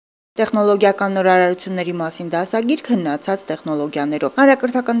Տեխնոլոգիական նորարարությունների մասին դասագիրք հնացած տեխնոլոգիաներով։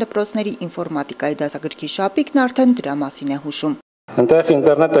 Հանրակրթական դպրոցների ինֆորմատիկայի դասագրքի շապիկն արդեն դրա մասին է հուշում։ Այնտեղ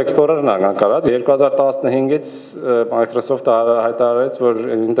ինտերնետ էքսպլորերն անկարած 2015-ից Microsoft-ը հայտարարեց, որ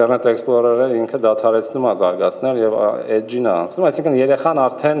ինտերնետ էքսպլորերը ինքը դադարեցնում է զարգացնել եւ edge-ին է անցնում, այսինքն երեխան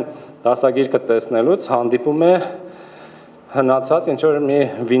արդեն դասագիրքը տեսնելուց հանդիպում է հնացած ինչ որ մի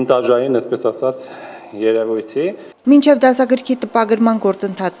վինտաժային, այսպես ասած, երևույթի։ Մինչև դասագրքի տպագրման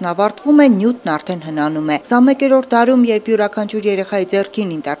գործընթացն ավարտվում է, նյութն արդեն հնանում է։ 21-րդ դարում, երբ յուրաքանչյուր երեխայի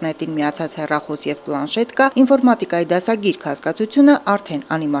ձեռքին ինտերնետին միացած հեռախոս եւ պլանշետ կա, ինֆորմատիկայի դասագիրք հասկացությունը արդեն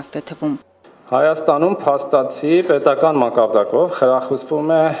անիմաստ է թվում։ Հայաստանում փաստացի պետական մակարդակով խրախուսվում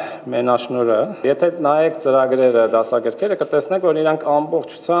է մենաշնորհը։ Եթե նայեք ծրագրերը, դասագրքերը, կտեսնեք, որ իրանք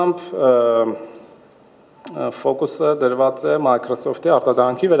ամբողջությամբ ֆոկուսը դրված է Microsoft-ի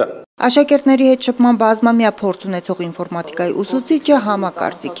արտադրանքի վրա։ Աշակերտների հետ շփման բազմամյա փորձ ունեցող ինֆորմատիկայի ուսուցիչը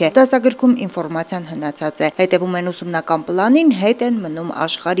համակարգիչ է։ Դասագրքում ինֆորմացիան հնացած է։ Հետևում են ուսումնական պլանին, հետ են մնում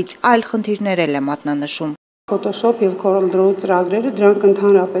աշխարհից, այլ խնդիրներ էլ է մատնանշում։ Photoshop եւ CorelDRAW ծրագրերը դրանք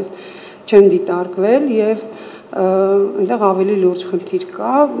ընդհանրապես չեն դիտարկվել եւ այնտեղ ավելի լուրջ խնդիր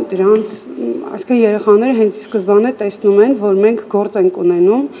կա։ Դրանց, այսինքն երեխաները հենց սկզբանե տեսնում են, որ մենք գործ ենք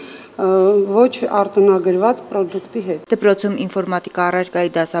ունենում ոչ արտոնագրված պրոդուկտի հետ։ Դպրոցում ինֆորմատիկա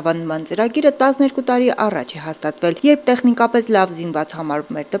առարկայի դասավանդման ծրագիրը 12 տարի առաջ է հաստատվել, երբ տեխնիկապես լավ զինված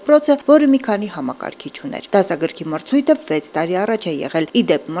համարվում էր դպրոցը, որը մի քանի համակարգիչ ուներ։ Դասագրքի մրցույթը 6 տարի առաջ է եղել, ի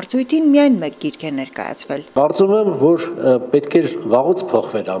դեպ մրցույթին միայն 1 գիրք է ներկայացվել։ Կարծում եմ, որ պետք է վաղուց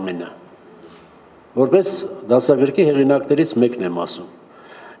փոխվեր ամենը, որպես դասագրքի հեղինակներից մեկն եմ ասում։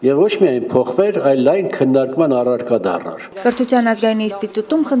 Եվ ոչ միայն փոխվեր, այլ լայն քննարկման առարկա դառնար։ Կրթության ազգային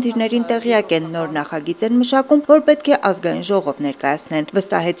ինստիտուտում խնդիրներին տեղյակ են, նոր նախագիծ են մշակում, որ պետք է ազգային ժողով ներկայացնեն։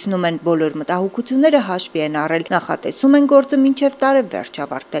 Վստահեցնում են, բոլոր մտահոգությունները հաշվի են առել, նախատեսում են գործը մինչև տարեվերջ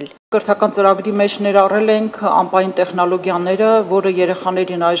ավարտել։ Կրթական ծրագրի մեջ ներառել ենք անպային տեխնոլոգիաները, որը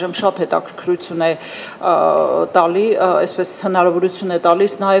երեխաներին այժմ շատ հետաքրքրություն է տալի, այսպես հնարավորություն է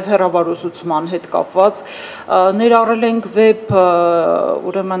տալիս նաև հեռավարուսուցման հետ կապված։ Ներառել ենք վեբ,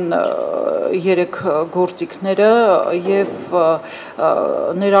 ուրեմն 3 գործիքները եւ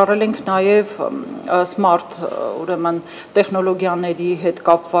ներառել ենք նաև smart, ուրեմն տեխնոլոգիաների հետ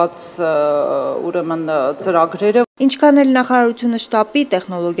կապված ուրեմն ծրագրերը։ Ինչքան էլ նախարարությունը շտապի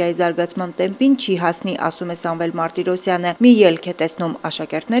տեխնոլոգիայի զարգացման տեմպին չի հասնի, ասում է Սամվել Մարտիրոսյանը, մի ելք է տեսնում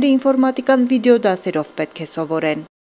աշակերտները ինֆորմատիկան վիդեո դասերով պետք է սովորեն։